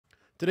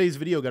Today's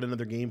video got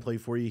another gameplay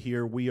for you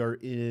here. We are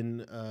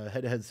in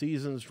head-to-head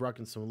seasons,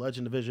 rocking some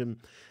Legend Division,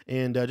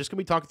 and just going to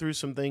be talking through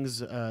some things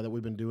that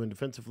we've been doing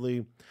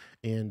defensively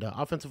and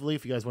offensively.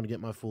 If you guys want to get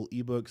my full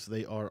ebooks,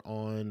 they are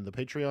on the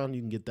Patreon. You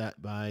can get that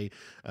by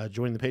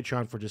joining the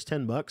Patreon for just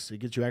 $10. It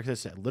gets you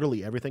access to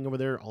literally everything over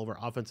there, all of our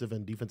offensive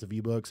and defensive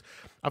ebooks.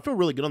 I feel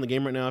really good on the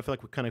game right now. I feel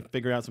like we kind of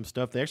figured out some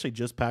stuff. They actually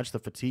just patched the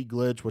fatigue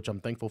glitch, which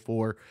I'm thankful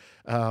for.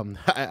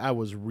 I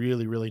was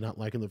really not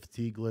liking the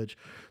fatigue glitch.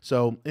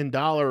 So in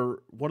Dollar,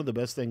 one of the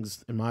best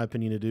things, in my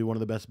opinion, to do, one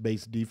of the best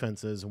base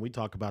defenses, and we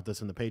talk about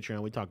this in the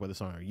Patreon, we talk about this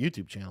on our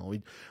YouTube channel.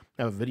 We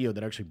have a video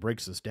that actually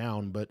breaks this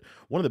down, but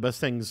one of the best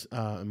things,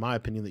 in my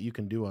opinion, that you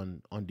can do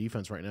on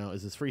defense right now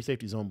is this free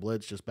safety zone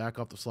blitz. Just back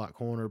off the slot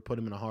corner, put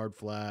him in a hard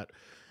flat,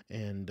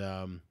 and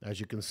as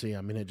you can see,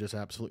 I mean, it just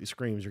absolutely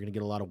screams. You're going to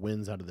get a lot of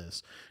wins out of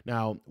this.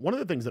 Now, one of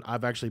the things that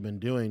I've actually been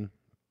doing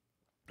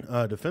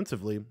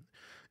defensively,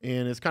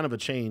 and it's kind of a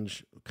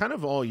change kind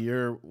of all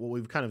year, what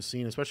we've kind of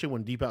seen, especially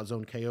when deep out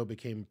zone KO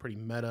became pretty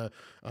meta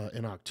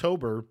in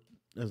October.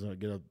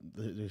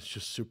 It's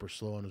just super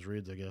slow on his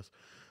reads, I guess.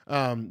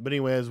 But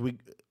anyway,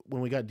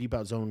 when we got deep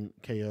out zone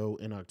KO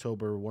in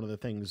October, one of the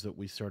things that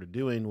we started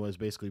doing was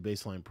basically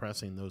baseline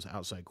pressing those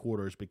outside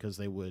quarters, because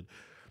they would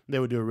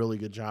do a really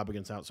good job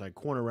against outside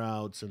corner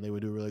routes, and they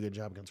would do a really good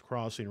job against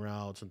crossing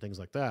routes and things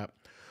like that.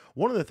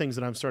 One of the things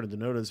that I'm starting to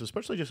notice,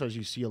 especially just as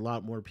you see a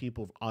lot more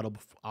people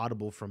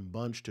audible from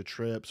bunch to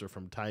trips, or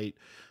from tight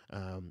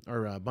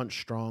or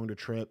bunch strong to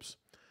trips,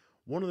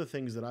 one of the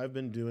things that I've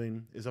been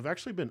doing is I've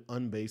actually been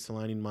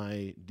unbaselining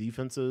my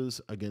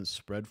defenses against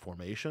spread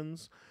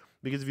formations.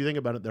 Because if you think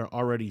about it, they're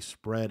already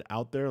spread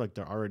out there, like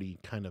they're already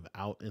kind of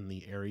out in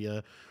the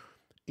area.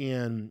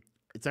 And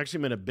it's actually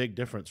made a big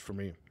difference for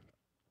me.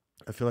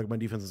 I feel like my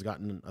defense has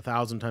gotten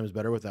 1,000 times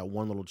better with that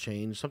one little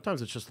change.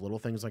 Sometimes it's just little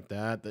things like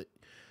that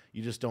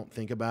you just don't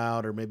think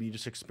about, or maybe you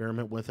just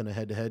experiment with in a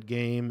head-to-head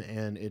game,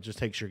 and it just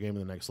takes your game to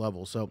the next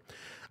level. So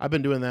I've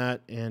been doing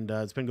that, and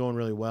it's been going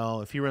really well.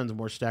 If he runs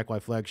more stack Y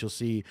flex, you'll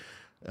see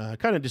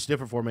kind of just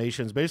different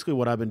formations. Basically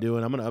what I've been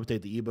doing, I'm going to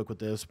update the ebook with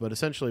this, but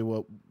essentially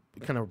what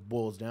it kind of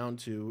boils down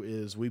to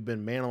is we've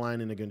been man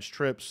aligning against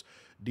trips,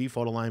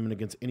 default alignment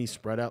against any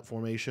spread out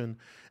formation,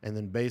 and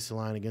then base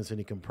align against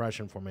any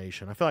compression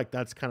formation. I feel like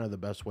that's kind of the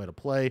best way to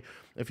play.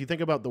 If you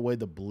think about the way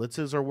the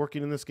blitzes are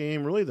working in this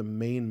game, really the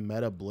main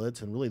meta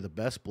blitz, and really the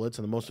best blitz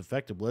and the most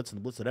effective blitz, and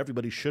the blitz that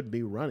everybody should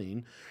be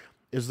running,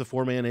 is the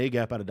 4-man A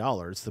gap at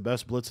 $1. It's the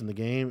best blitz in the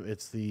game.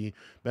 It's the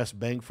best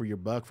bang for your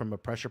buck from a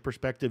pressure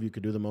perspective. You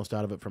could do the most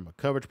out of it from a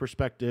coverage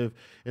perspective.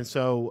 And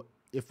so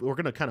if we're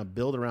going to kind of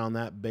build around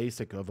that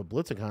basic of a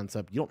blitzing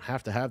concept, you don't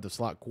have to have the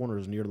slot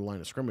corners near the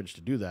line of scrimmage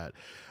to do that.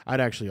 I'd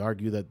actually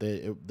argue that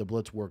the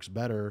blitz works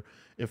better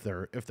if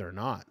they're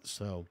not.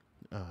 So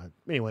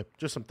anyway,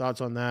 just some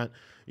thoughts on that.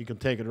 You can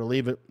take it or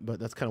leave it, but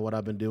that's kind of what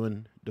I've been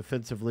doing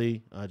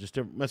defensively, just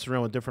messing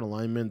around with different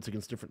alignments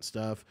against different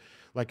stuff.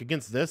 Like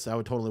against this, I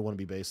would totally want to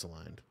be base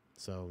aligned.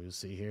 So you'll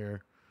see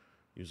here,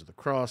 use the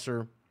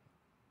crosser.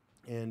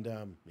 And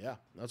yeah,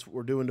 that's what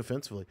we're doing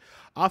defensively.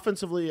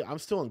 Offensively, I'm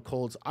still in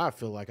Colts. I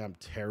feel like I'm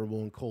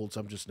terrible in Colts.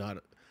 I'm just not.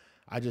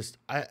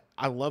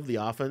 I love the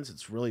offense.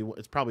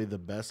 It's probably the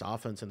best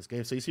offense in this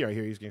game. So you see right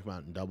here, he's going to come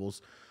out in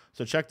doubles.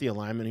 So check the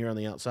alignment here on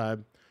the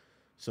outside.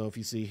 So if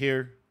you see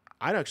here,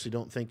 I actually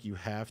don't think you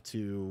have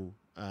to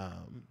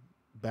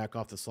back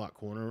off the slot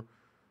corner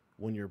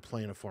when you're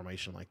playing a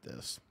formation like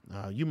this.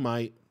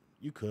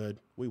 You could,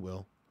 we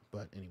will,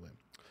 but anyway.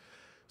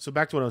 So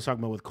back to what I was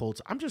talking about with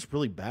Colts. I'm just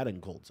really bad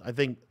in Colts, I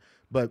think.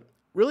 But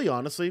really,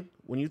 honestly,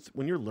 when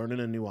you're learning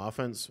a new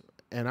offense,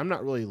 and I'm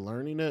not really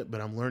learning it, but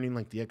I'm learning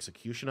like the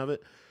execution of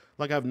it.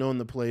 Like I've known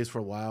the plays for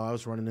a while. I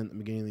was running it at the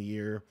beginning of the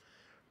year,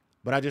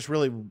 but I just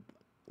really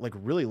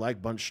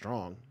like bunch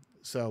strong.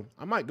 So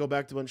I might go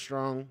back to bunch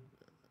strong.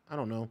 I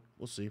don't know.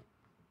 We'll see.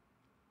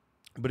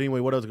 But anyway,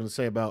 what I was going to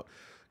say about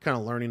kind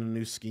of learning a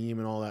new scheme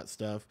and all that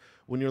stuff.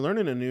 When you're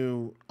learning a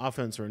new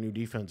offense or a new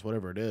defense,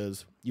 whatever it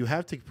is, you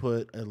have to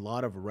put a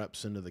lot of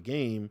reps into the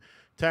game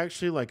to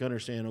actually like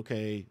understand,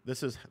 okay,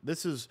 this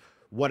is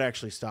what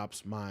actually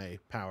stops my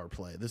power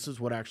play. This is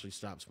what actually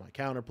stops my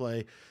counter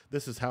play.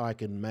 This is how I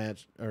can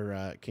match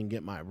or can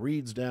get my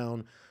reads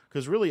down.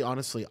 Because really,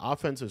 honestly,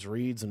 offense is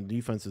reads and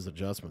defense is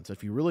adjustments.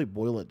 If you really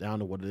boil it down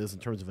to what it is in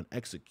terms of an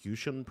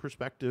execution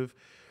perspective,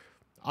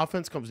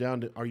 offense comes down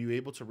to, are you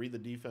able to read the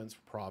defense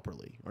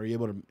properly? Are you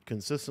able to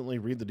consistently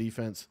read the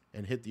defense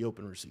and hit the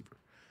open receiver?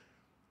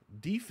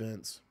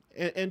 Defense,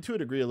 and to a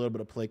degree, a little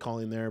bit of play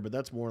calling there, but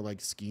that's more like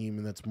scheme,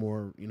 and that's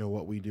more,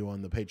 what we do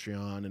on the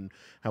Patreon and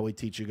how we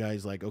teach you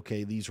guys, like,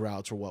 okay, these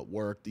routes are what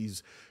work,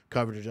 these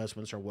coverage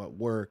adjustments are what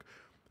work.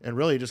 And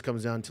really, it just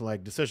comes down to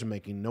like decision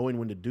making, knowing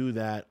when to do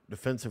that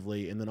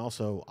defensively, and then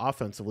also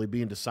offensively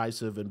being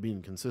decisive and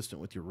being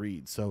consistent with your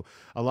reads. So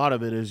a lot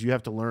of it is you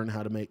have to learn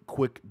how to make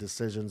quick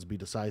decisions, be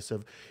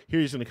decisive. Here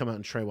he's going to come out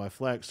in Trey Y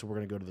flex, so we're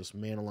going to go to this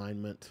man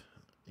alignment,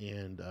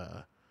 and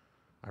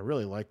I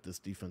really like this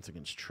defense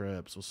against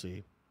trips. We'll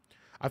see.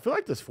 I feel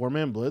like this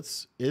 4-man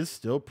blitz is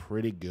still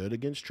pretty good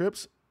against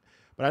trips,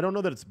 but I don't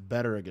know that it's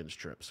better against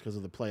trips because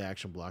of the play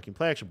action blocking.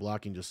 Play action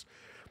blocking just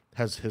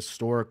has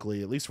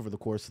historically, at least over the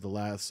course of the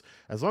last,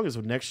 as long as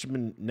next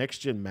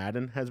gen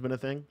Madden has been a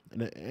thing,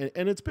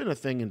 and it's been a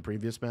thing in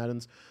previous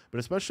Maddens,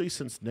 but especially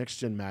since next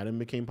gen Madden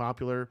became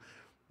popular,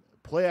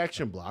 play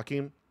action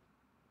blocking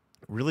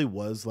really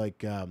was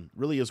like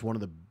really is one of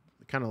the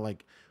kind of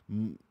like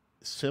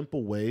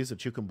simple ways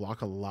that you can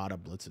block a lot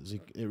of blitzes.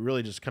 It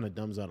really just kind of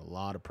dumbs out a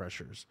lot of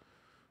pressures.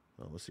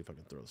 Let's see if I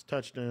can throw this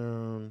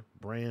touchdown.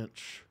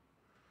 Branch.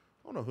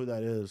 I don't know who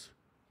that is.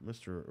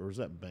 Or is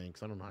that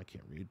Banks? I don't know. I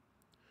can't read.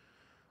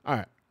 All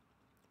right.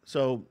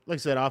 So, like I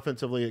said,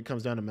 offensively, it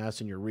comes down to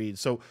massing your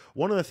reads. So,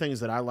 one of the things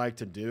that I like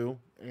to do,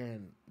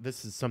 and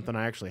this is something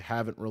I actually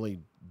haven't really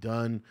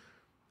done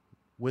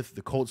with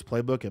the Colts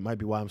playbook, it might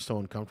be why I'm so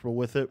uncomfortable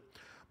with it,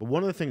 but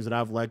one of the things that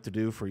I've liked to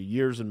do for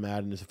years in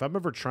Madden is if I'm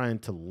ever trying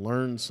to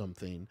learn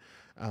something,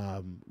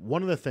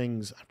 one of the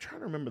things, I'm trying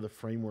to remember the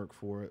framework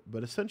for it,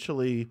 but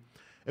essentially,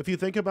 if you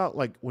think about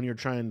like when you're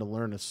trying to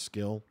learn a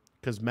skill,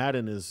 because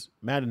Madden is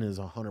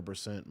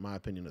 100%, in my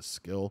opinion, a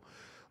skill.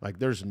 Like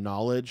there's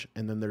knowledge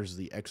and then there's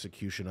the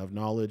execution of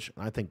knowledge.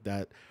 And I think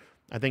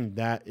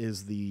that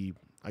is the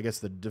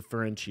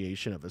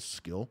differentiation of a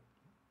skill.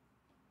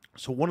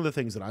 So one of the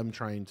things that I'm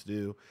trying to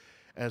do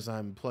as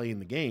I'm playing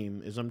the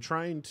game is I'm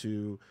trying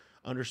to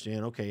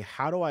understand, okay,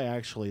 how do I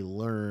actually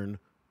learn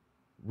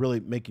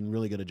really making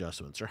really good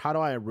adjustments, or how do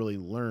I really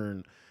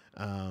learn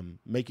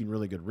making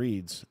really good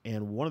reads?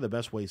 And one of the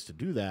best ways to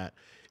do that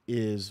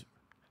is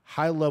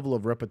high level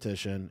of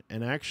repetition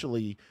and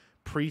actually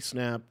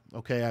pre-snap.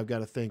 Okay, I've got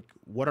to think,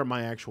 what are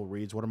my actual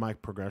reads? What are my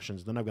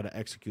progressions? Then I've got to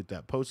execute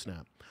that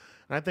post-snap.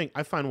 And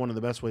I find one of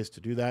the best ways to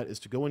do that is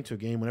to go into a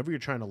game whenever you're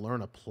trying to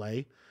learn a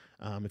play.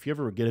 If you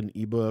ever get an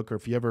ebook or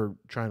if you ever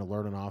trying to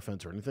learn an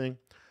offense or anything,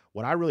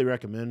 what I really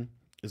recommend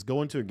is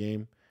go into a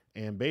game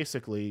and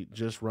basically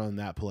just run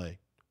that play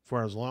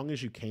for as long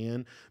as you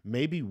can.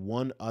 Maybe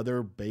one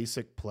other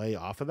basic play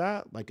off of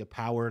that, like a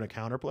power and a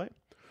counter play,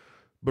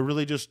 but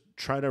really just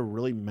try to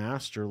really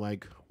master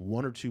like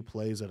one or two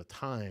plays at a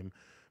time.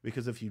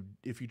 Because if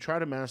you try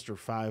to master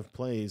 5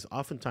 plays,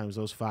 oftentimes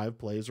those 5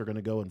 plays are going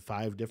to go in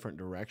 5 different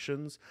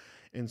directions.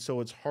 And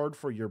so it's hard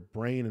for your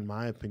brain, in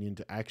my opinion,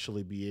 to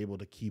actually be able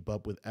to keep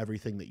up with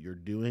everything that you're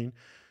doing.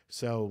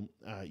 So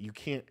you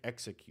can't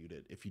execute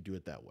it if you do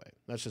it that way.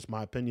 That's just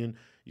my opinion.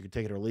 You can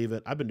take it or leave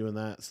it. I've been doing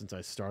that since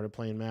I started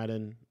playing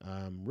Madden.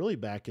 Really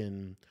back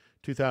in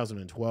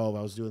 2012,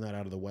 I was doing that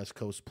out of the West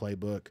Coast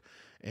playbook.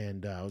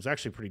 And I was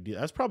actually pretty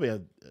that's probably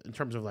in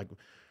terms of like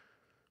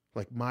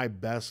my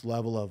best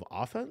level of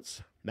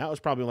offense. That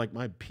was probably like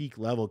my peak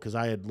level because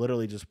I had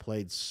literally just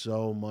played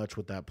so much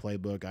with that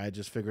playbook. I had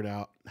just figured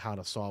out how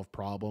to solve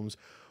problems.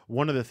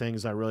 One of the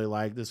things I really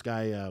like, this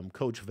guy,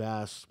 Coach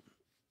Vass,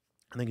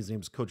 I think his name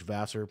is Coach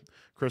Vassar,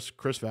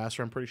 Chris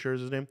Vassar, I'm pretty sure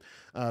is his name.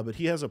 But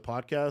he has a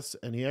podcast,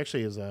 and he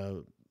actually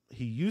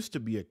he used to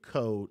be a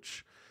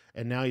coach,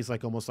 and now he's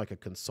like almost like a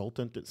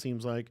consultant, it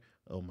seems like.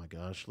 Oh my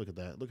gosh, look at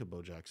that. Look at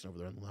Bo Jackson over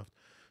there on the left.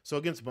 So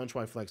against Bunch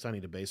Y Flex, I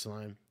need a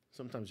baseline.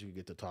 Sometimes you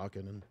get to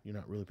talking and you're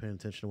not really paying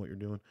attention to what you're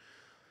doing.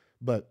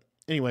 But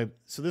anyway,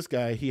 so this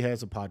guy, he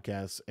has a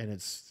podcast, and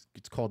it's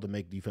called the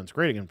Make Defense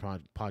Great Again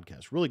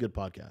podcast. Really good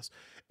podcast.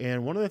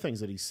 And one of the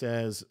things that he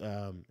says,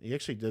 he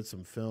actually did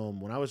some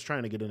film. When I was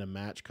trying to get into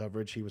match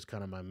coverage, he was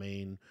kind of my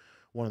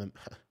one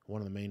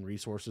of the main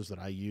resources that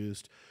I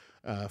used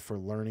for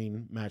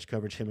learning match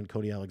coverage, him and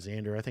Cody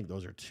Alexander. I think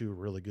those are 2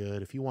 really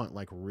good. If you want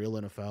like real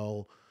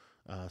NFL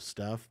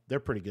stuff, they're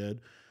pretty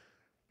good.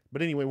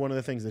 But anyway, one of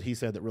the things that he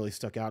said that really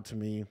stuck out to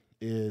me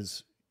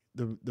is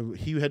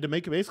he had to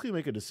basically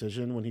make a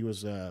decision when he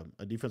was a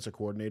defensive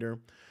coordinator,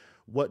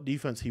 what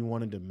defense he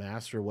wanted to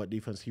master, what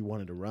defense he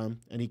wanted to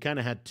run. And he kind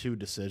of had 2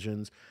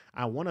 decisions.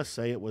 I want to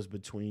say it was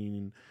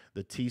between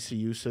the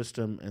TCU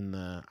system and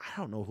I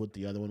don't know what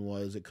the other one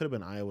was. It could have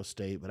been Iowa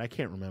State, but I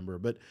can't remember.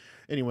 But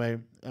anyway,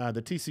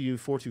 the TCU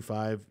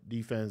 4-2-5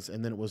 defense,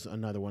 and then it was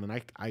another one.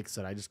 And I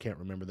said I just can't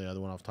remember the other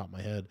one off the top of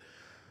my head.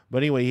 But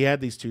anyway, he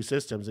had these 2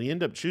 systems. And he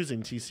ended up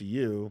choosing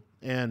TCU,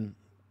 and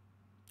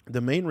the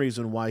main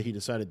reason why he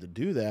decided to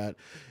do that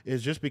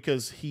is just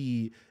because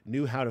he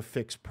knew how to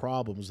fix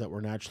problems that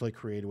were naturally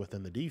created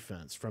within the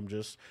defense from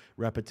just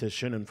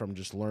repetition and from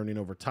just learning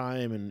over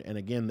time. And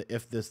again, the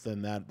if this,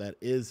 then that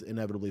is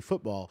inevitably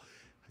football.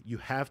 You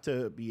have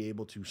to be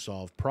able to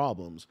solve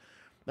problems.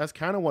 That's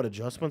kind of what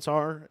adjustments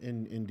are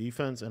in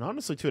defense, and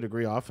honestly, to a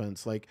degree,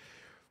 offense. Like,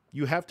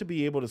 you have to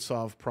be able to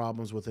solve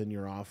problems within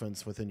your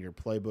offense, within your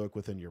playbook,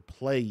 within your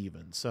play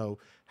even. So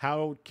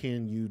how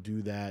can you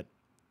do that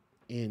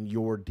in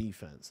your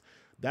defense?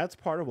 That's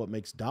part of what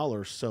makes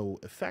Dollar so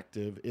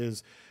effective.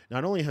 Is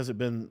not only has it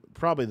been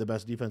probably the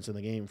best defense in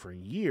the game for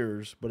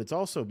years, but it's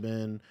also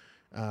been,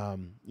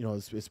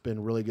 it's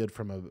been really good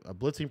from a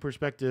blitzing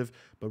perspective.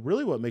 But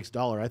really what makes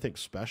Dollar, I think,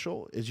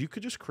 special is you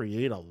could just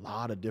create a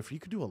lot of different, you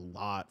could do a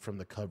lot from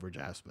the coverage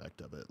aspect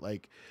of it.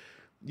 Like,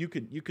 you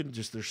can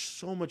just there's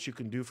so much you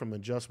can do from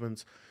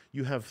adjustments.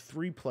 You have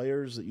three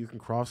players that you can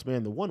cross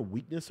man. The one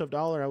weakness of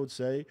Dollar, I would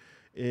say,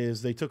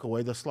 is they took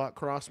away the slot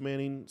cross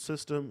manning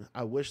system.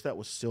 I wish that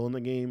was still in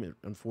the game. It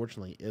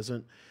unfortunately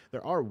isn't.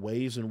 There are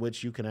ways in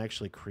which you can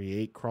actually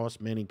create cross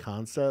manning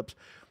concepts.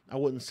 I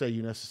wouldn't say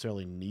you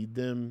necessarily need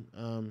them,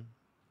 and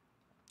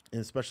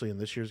especially in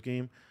this year's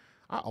game.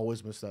 I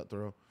always miss that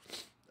throw.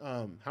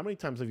 How many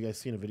times have you guys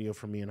seen a video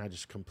from me and I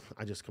just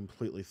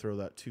completely throw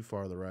that too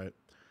far to the right?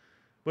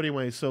 But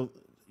anyway, so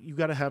you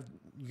got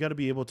to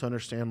be able to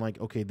understand, like,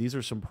 okay, these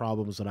are some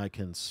problems that I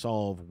can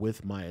solve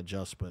with my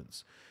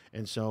adjustments.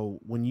 And so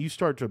when you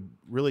start to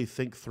really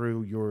think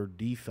through your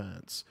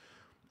defense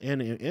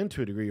and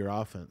to a degree your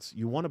offense,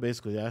 you want to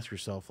basically ask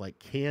yourself, like,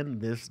 can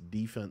this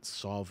defense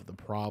solve the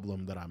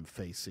problem that I'm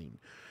facing?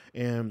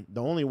 And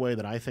the only way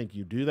that I think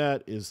you do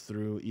that is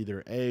through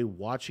either A,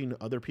 watching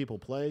other people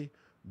play,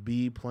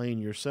 B, playing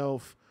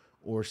yourself,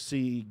 or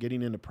C,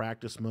 getting into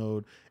practice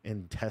mode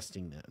and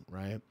testing it,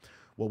 right?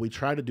 What we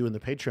try to do in the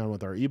Patreon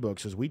with our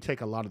ebooks is we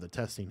take a lot of the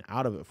testing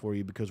out of it for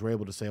you, because we're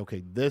able to say,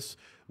 okay,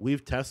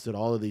 we've tested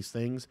all of these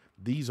things.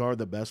 These are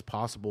the best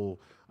possible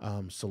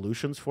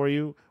solutions for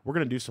you. We're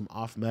going to do some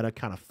off-meta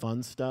kind of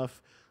fun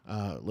stuff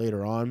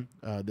later on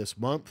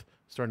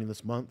starting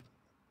this month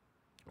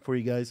for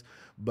you guys.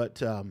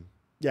 But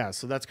yeah,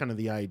 so that's kind of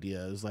the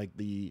idea, is like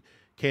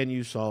can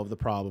you solve the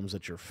problems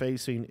that you're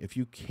facing? If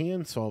you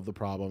can solve the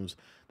problems,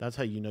 that's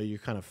how you know you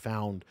kind of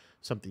found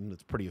something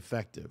that's pretty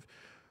effective.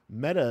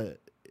 Meta,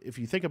 if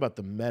you think about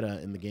the meta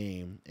in the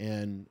game,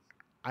 and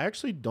I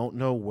actually don't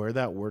know where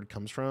that word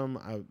comes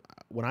from.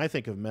 When I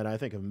think of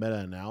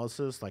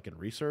meta-analysis, like in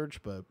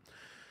research, but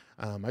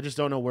I just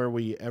don't know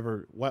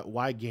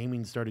why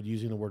gaming started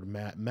using the word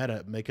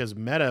meta, because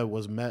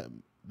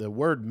the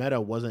word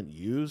meta wasn't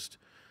used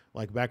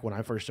like back when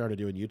I first started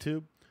doing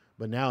YouTube.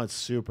 But now it's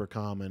super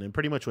common, and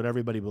pretty much what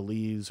everybody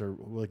believes, or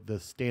like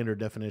the standard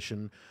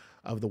definition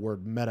of the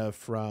word meta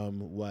from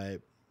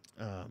what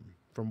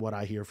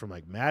I hear from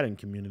like Madden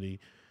community,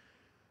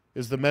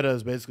 is the meta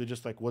is basically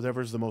just like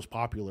whatever's the most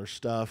popular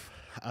stuff.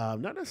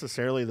 Not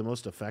necessarily the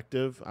most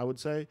effective, I would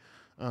say.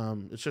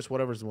 It's just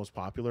whatever's the most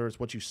popular. It's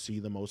what you see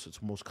the most.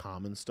 It's most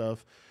common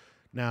stuff.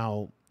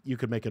 Now, you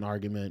could make an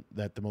argument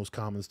that the most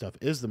common stuff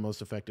is the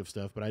most effective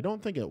stuff, but I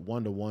don't think it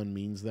one-to-one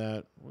means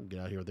that. We'll get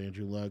out here with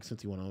Andrew Luck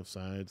since he went off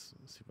sides.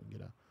 Let's see if I can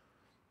get out.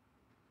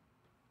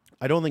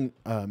 I don't think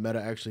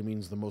meta actually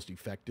means the most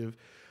effective.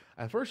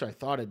 At first, I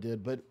thought it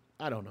did, but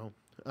I don't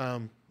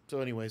know. So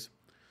anyways,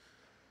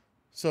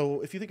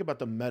 so if you think about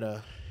the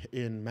meta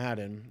in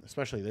Madden,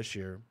 especially this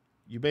year,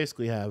 you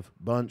basically have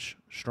bunch,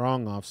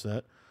 strong,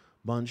 offset,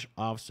 bunch,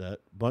 offset,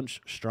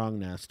 bunch, strong,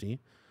 nasty,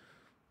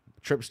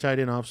 trips tight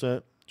end,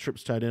 offset,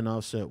 trips tight end,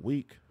 offset,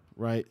 weak,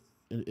 right?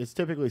 It's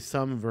typically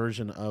some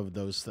version of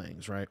those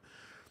things, right?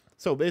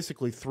 So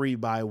basically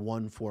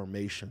 3-by-1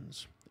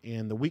 formations.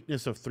 And the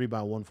weakness of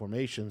 3-by-1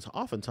 formations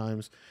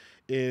oftentimes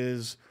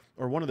is,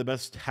 or one of the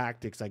best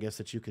tactics, I guess,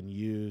 that you can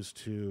use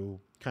to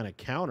kind of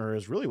counter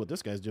is really what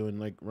this guy's doing,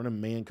 like running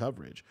man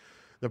coverage.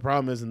 The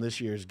problem is in this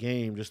year's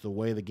game, just the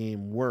way the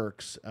game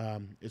works,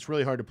 it's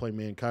really hard to play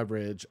man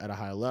coverage at a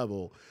high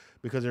level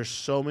because there's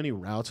so many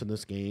routes in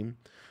this game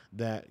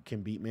that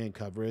can beat man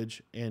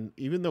coverage. And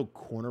even though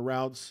corner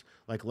routes,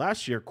 like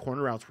last year,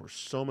 corner routes were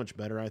so much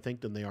better, I think,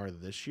 than they are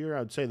this year. I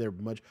would say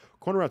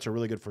corner routes are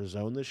really good for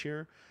zone this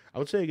year. I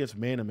would say against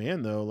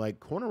man-to-man, though, like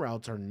corner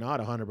routes are not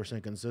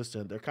 100%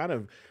 consistent. They're kind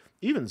of,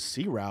 even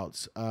C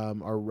routes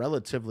are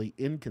relatively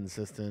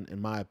inconsistent, in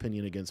my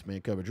opinion, against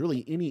man coverage.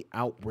 Really, any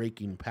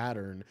outbreaking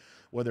pattern,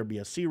 whether it be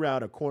a C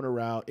route, a corner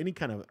route, any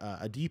kind of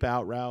a deep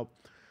out route,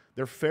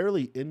 they're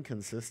fairly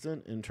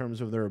inconsistent in terms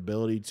of their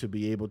ability to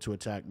be able to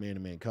attack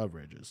man-to-man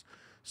coverages.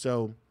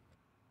 So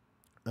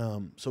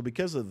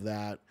because of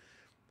that,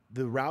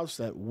 the routes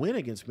that win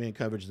against man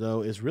coverage,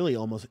 though, is really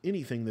almost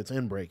anything that's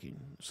in breaking.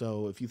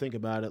 So if you think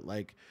about it,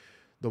 like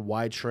the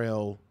wide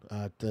trail,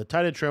 the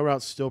tight end trail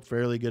route's still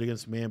fairly good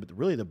against man, but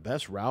really the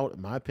best route,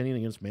 in my opinion,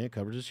 against man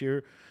coverage this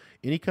year,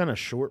 any kind of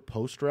short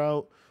post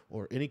route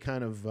or any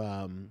kind of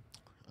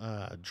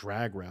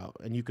drag route,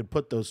 and you could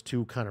put those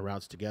two kind of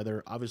routes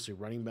together. Obviously,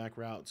 running back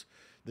routes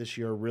this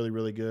year are really,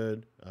 really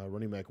good.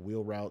 Running back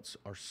wheel routes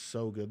are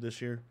so good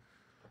this year.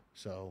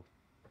 So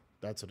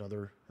that's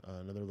another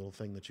little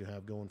thing that you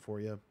have going for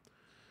you.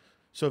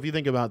 So if you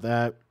think about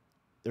that,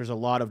 there's a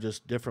lot of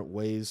just different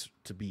ways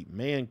to beat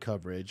man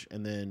coverage,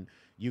 and then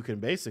you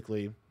can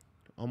basically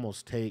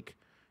almost take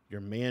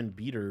your man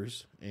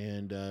beaters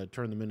and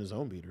turn them into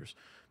zone beaters,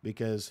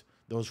 because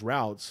those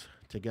routes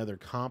together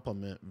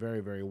complement very,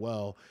 very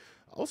well.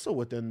 Also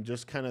within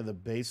just kind of the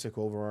basic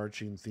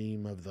overarching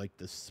theme of like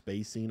the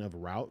spacing of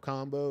route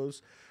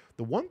combos,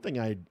 the one thing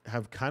I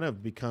have kind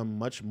of become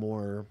much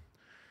more,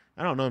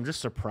 I don't know, I'm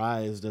just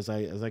surprised as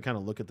I kind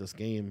of look at this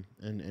game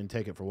and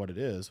take it for what it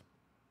is.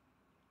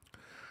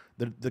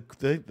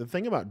 The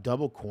thing about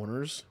double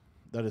corners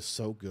that is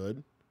so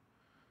good.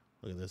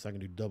 Look at this. I can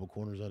do double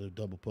corners out of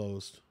double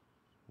post.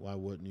 Why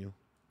wouldn't you?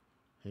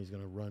 He's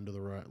going to run to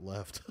the right,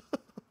 left.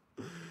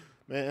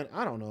 Man,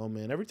 I don't know,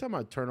 man. Every time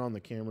I turn on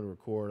the camera to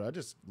record, I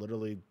just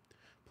literally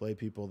play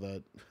people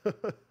that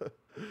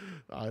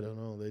I don't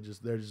know.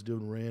 They're just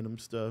doing random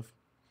stuff.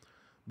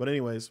 But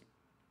anyways,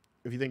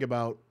 if you think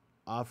about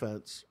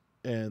offense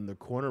and the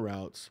corner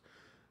routes,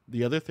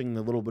 the other thing,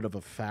 a little bit of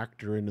a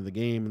factor into the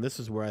game, and this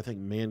is where I think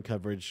man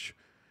coverage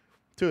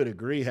to a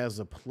degree has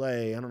a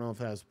play. I don't know if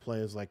it has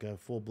play as like a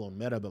full blown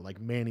meta, but like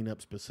manning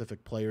up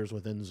specific players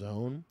within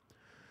zone.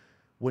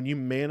 When you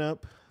man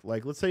up,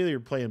 like let's say you're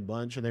playing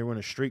bunch and they run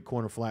a streak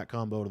corner flat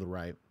combo to the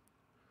right.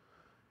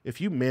 If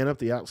you man up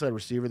the outside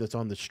receiver that's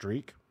on the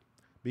streak,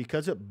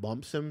 because it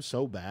bumps him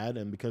so bad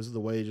and because of the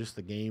way just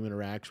the game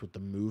interacts with the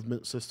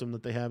movement system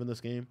that they have in this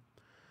game,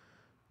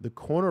 the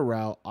corner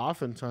route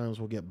oftentimes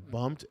will get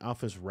bumped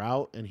off his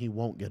route and he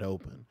won't get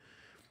open.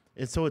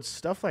 And so it's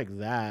stuff like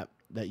that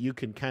that you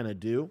can kind of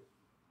do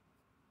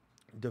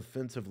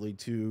defensively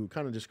to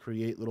kind of just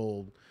create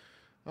little,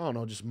 I don't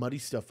know, just muddy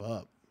stuff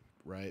up,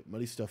 right?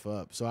 Muddy stuff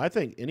up. So I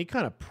think any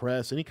kind of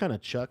press, any kind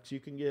of chucks you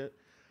can get,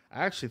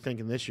 I actually think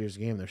in this year's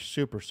game they're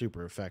super,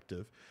 super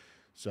effective.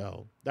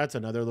 So that's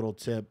another little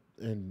tip.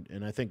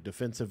 And I think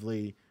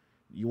defensively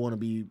you want to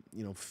be,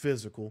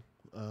 physical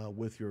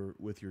with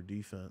your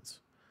defense.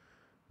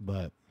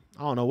 But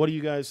I don't know. What do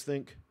you guys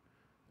think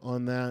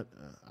on that?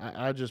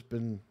 I just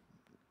been,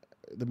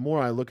 the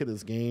more I look at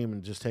this game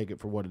and just take it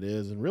for what it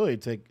is, and really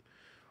take,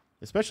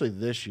 especially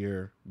this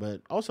year,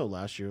 but also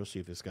last year, we'll see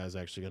if this guy's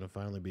actually going to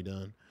finally be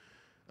done.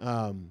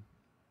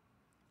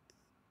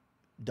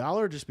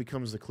 Dollar just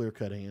becomes the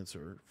clear-cut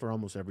answer for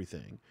almost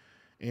everything.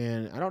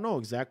 And I don't know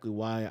exactly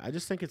why. I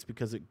just think it's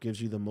because it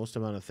gives you the most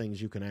amount of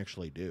things you can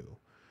actually do.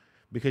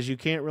 Because you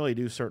can't really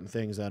do certain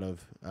things out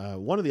of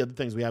one of the other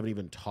things we haven't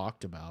even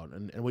talked about,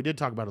 and we did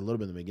talk about it a little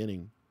bit in the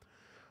beginning.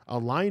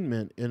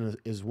 Alignment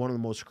is one of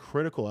the most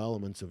critical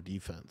elements of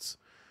defense.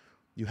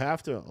 You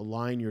have to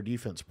align your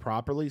defense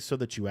properly so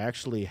that you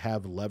actually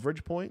have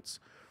leverage points.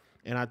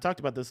 And I talked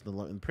about this in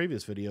the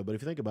previous video, but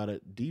if you think about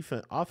it,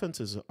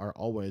 offenses are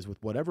always,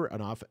 with whatever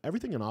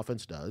everything an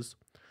offense does,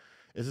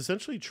 is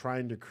essentially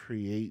trying to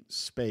create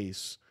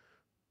space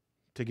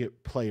to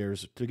get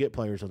players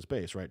on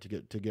space, right?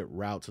 To get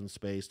routes in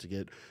space, to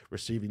get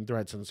receiving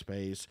threats in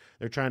space.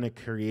 They're trying to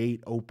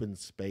create open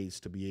space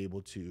to be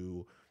able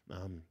to,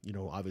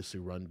 obviously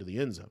run to the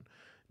end zone.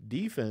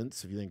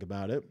 Defense, if you think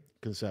about it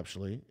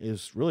conceptually,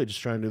 is really just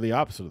trying to do the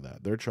opposite of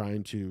that. They're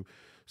trying to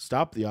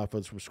stop the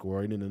offense from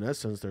scoring, and in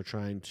essence, they're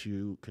trying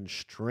to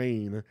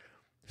constrain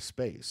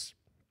space.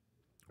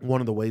 One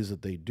of the ways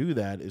that they do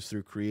that is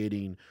through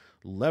creating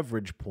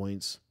leverage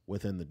points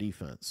within the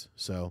defense.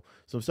 So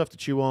some stuff to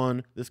chew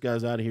on. This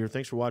guy's out of here.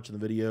 Thanks for watching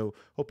the video.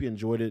 Hope you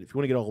enjoyed it. If you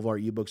want to get all of our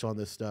ebooks on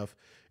this stuff,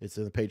 it's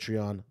in the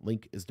Patreon.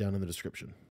 Link is down in the description.